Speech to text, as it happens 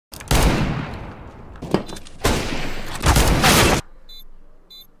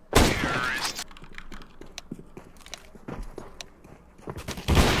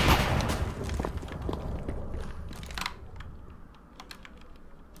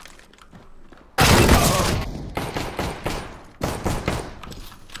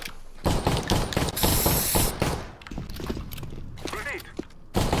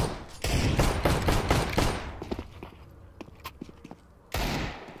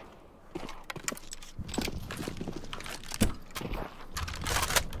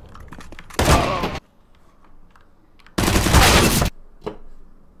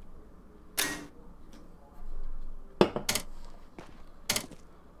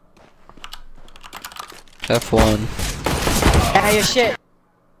F1. Ah, your shit.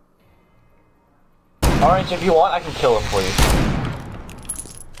 Orange, if you want, I can kill him for you.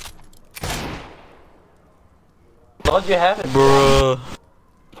 Lord, you have it. Bruh.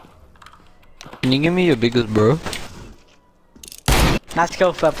 Can you give me your biggest bro? Let's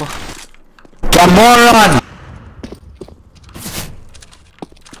go, Purple. You moron!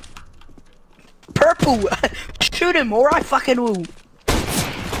 Purple! Shoot him or I fucking will.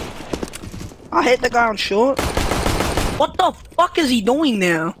 I hit the guy on short. What the fuck is he doing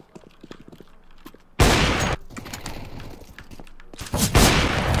now?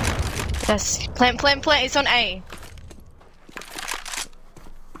 Yes. Plant. It's on A.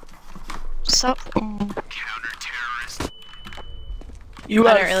 Sup? You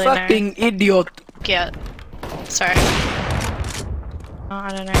I are don't really fucking idiot. Get. Sorry. Oh, I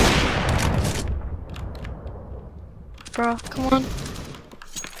don't know. Bro, come on.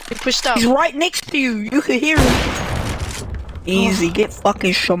 You pushed up. He's right next to you. You can hear him. Easy, get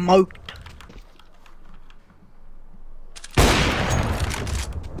fucking smoked.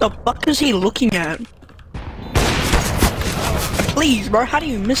 The fuck is he looking at? Please, bro, how do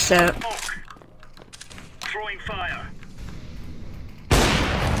you miss that? Throwing fire.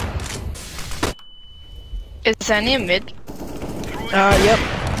 Is there near mid? Yep.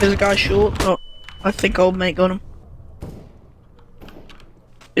 There's a guy short. Oh, I think old mate got him.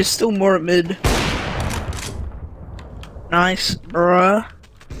 It's still more at mid. Nice, bruh.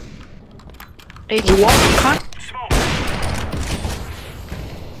 What? Cut.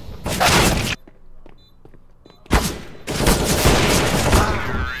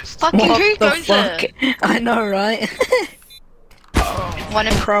 Fucking What who the goes fuck? there? I know, right? One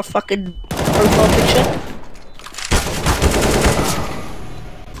in Pro fucking profile picture.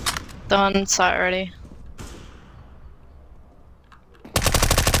 on site already.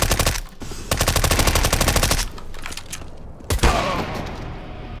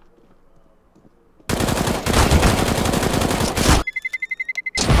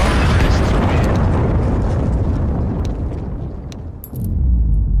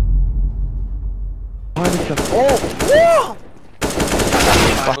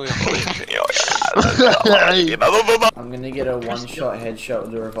 I'm gonna get a one-shot headshot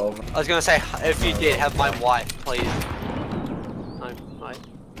with the revolver. I was gonna say, if you did, have my wife, please. No, no. I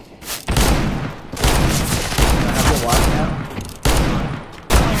have the wife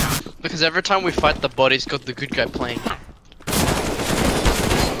now. Because every time we fight the body's got the good guy playing.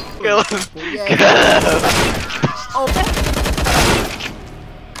 Kill him. Oh,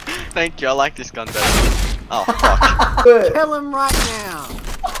 Thank you, I like this gun better. Oh, fuck. Kill him right now!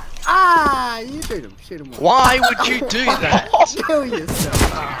 Ah! You shoot him. Why would you do that? Kill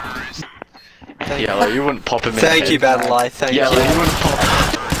yourself. Yellow, you wouldn't pop him in Thank the you, head. Battle Eye, thank Yellow, you. you wouldn't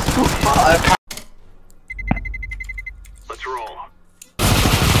pop Let's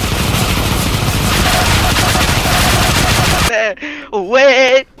roll.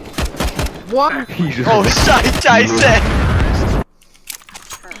 Wait! What? Oh, sorry, Jason!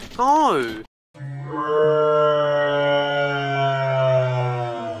 No!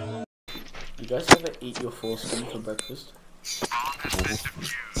 You guys ever eat your foreskin for breakfast?